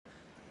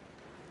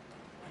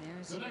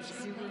There's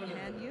Yuzuru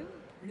Hanyu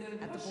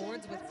at the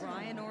boards with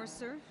Brian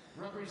Orser.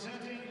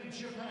 Representing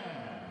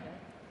Japan,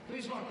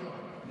 please welcome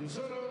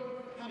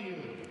Yuzuru Hanyu.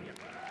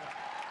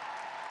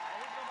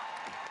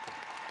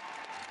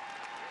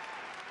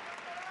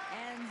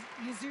 And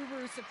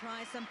Yuzuru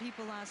surprised some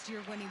people last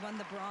year when he won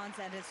the bronze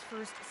at his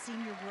first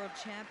Senior World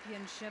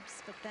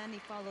Championships, but then he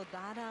followed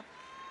that up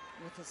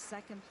with a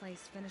second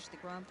place finish. The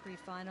Grand Prix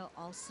final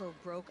also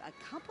broke a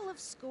couple of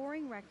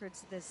scoring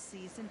records this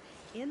season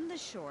in the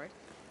short.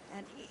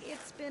 And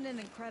it's been an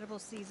incredible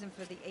season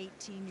for the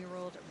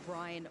 18-year-old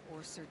Brian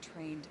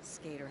Orser-trained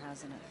skater,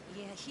 hasn't it?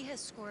 Yeah, he has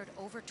scored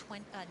over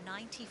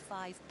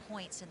 95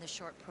 points in the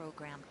short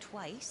program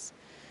twice.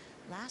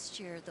 Last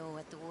year, though,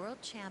 at the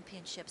World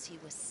Championships, he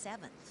was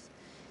 7th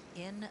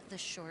in the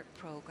short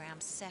program,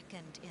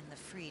 2nd in the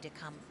free to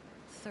come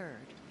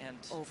 3rd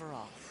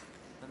overall.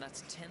 And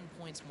that's 10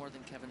 points more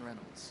than Kevin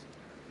Reynolds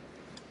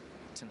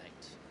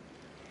tonight.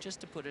 Just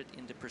to put it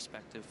into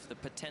perspective, the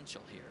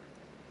potential here.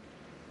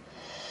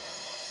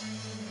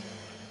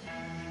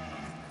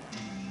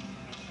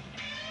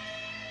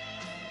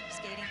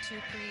 Skating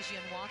to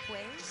Parisienne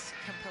Walkways,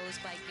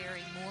 composed by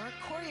Gary Moore,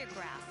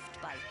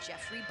 choreographed by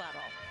Jeffrey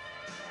Buttle.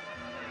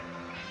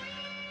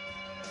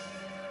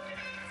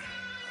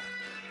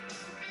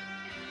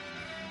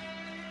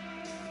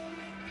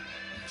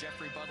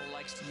 Jeffrey Buttle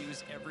likes to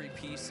use every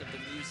piece of the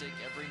music,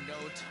 every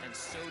note, and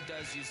so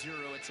does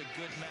Yuzuru. It's a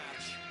good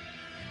match.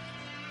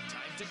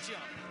 Time to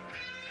jump.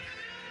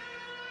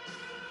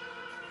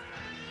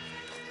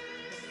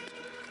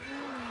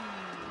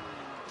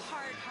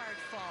 Hard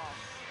fall.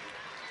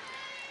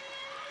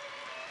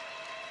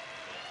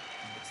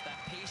 It's that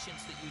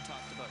patience that you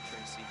talked about,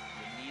 Tracy.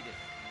 You need it.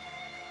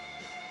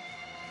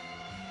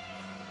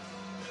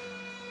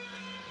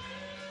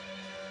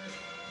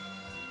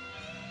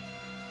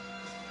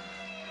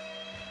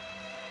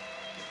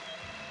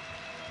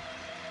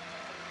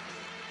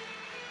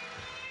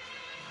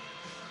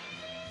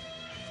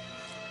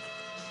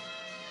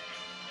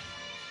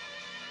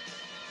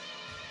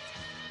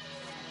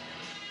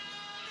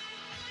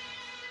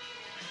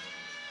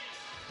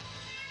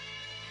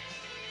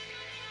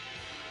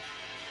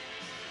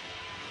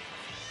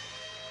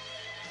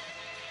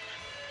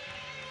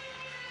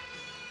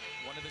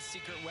 One of his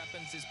secret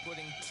weapons is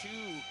putting 2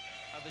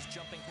 of his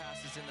jumping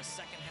passes in the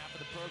second half of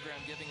the program,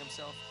 giving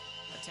himself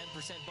a 10%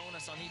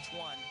 bonus on each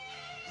one.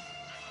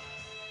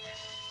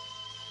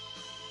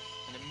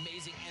 An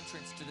amazing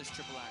entrance to this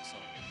triple axel.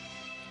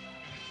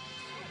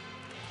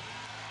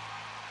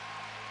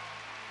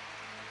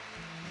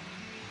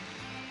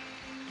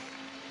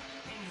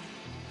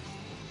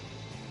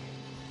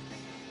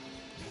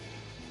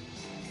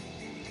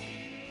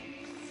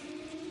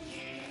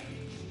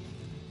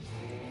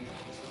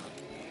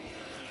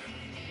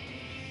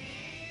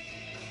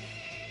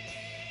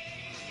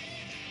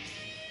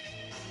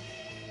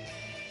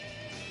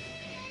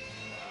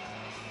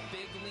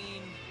 Big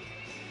lean,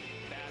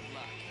 bad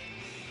luck.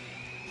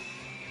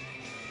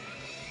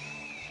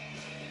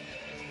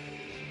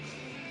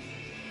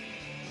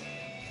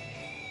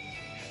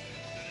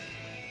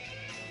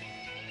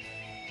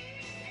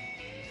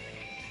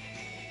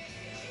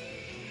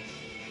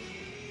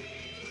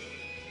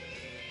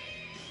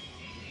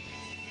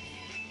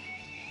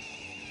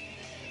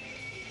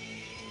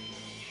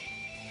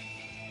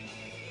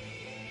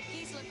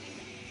 He's looking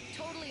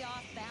totally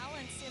off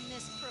balance in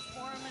this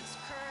performance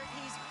curve.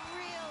 He's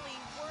really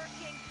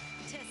working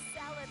to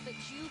sell it, but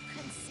you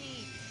can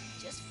see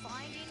just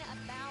finding a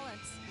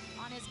balance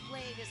on his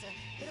blade is a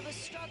bit of a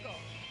struggle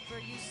for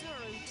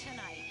Yuzuru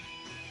tonight.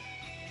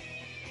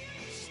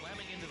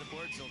 Slamming into the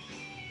boards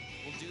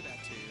will do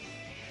that to you.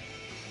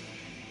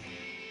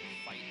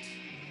 Fight.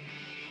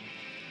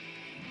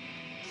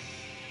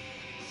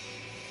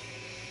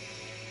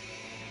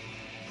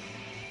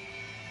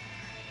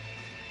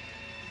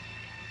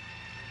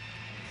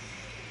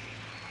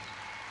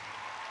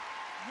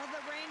 Well,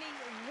 the reigning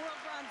world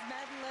bronze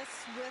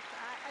medalist with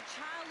a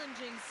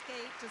challenging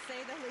skate, to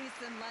say the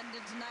least, in London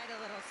tonight. A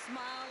little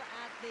smile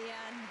at the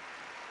end.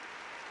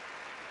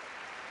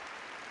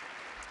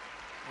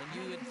 And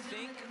you would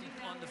think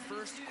on the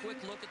first quick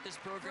look at this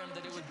program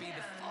that it would be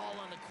the fall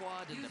on the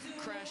quad and the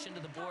crash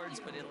into the boards,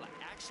 but it'll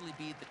actually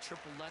be the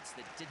triple lutz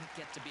that didn't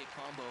get to be a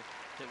combo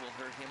that will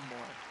hurt him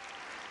more.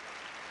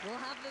 We'll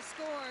have the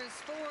scores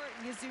for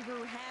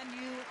Yuzuru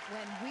Hanyu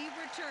when we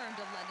return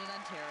to London,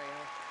 Ontario.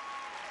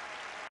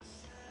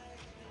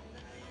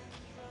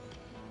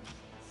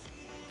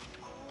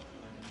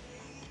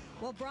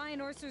 Well, Brian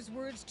Orser's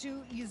words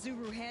to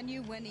Yuzuru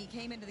Hanyu when he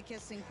came into the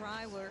kiss and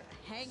cry were,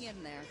 hang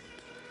in there.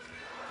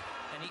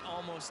 And he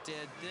almost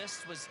did.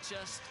 This was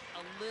just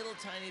a little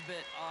tiny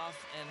bit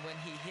off, and when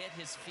he hit,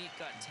 his feet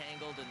got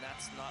tangled, and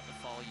that's not the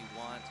fall you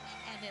want.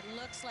 And it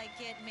looks like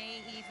it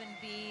may even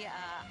be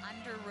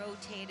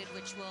under-rotated,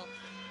 which will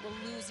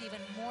lose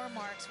even more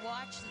marks.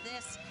 Watch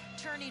this,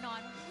 turning on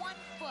one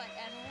foot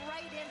and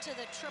right into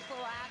the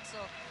triple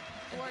axel.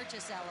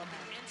 Gorgeous element.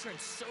 The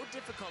entrance so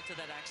difficult to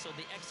that axel,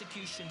 the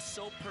execution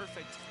so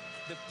perfect.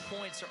 the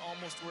points are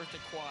almost worth a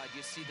quad.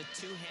 You see the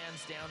 2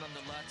 hands down on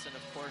the Lutz, and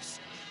of course,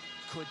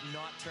 could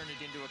not turn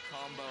it into a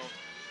combo.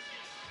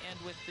 And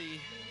with the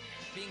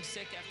being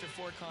sick after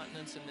 4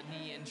 continents and the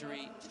knee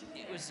injury,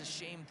 it was a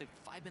shame. The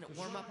 5-minute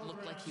warm-up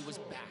looked like he was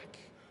back.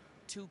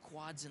 2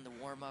 quads in the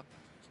warm-up.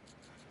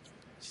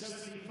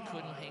 Just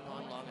couldn't hang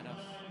on long enough.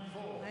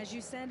 As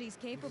you said, he's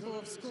capable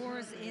of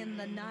scores in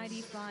the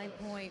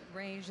 95-point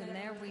range, and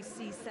there we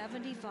see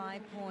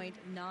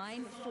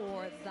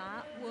 75.94.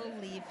 That will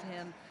leave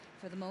him,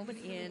 for the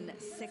moment, in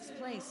 6th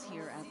place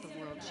here at the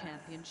World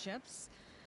Championships.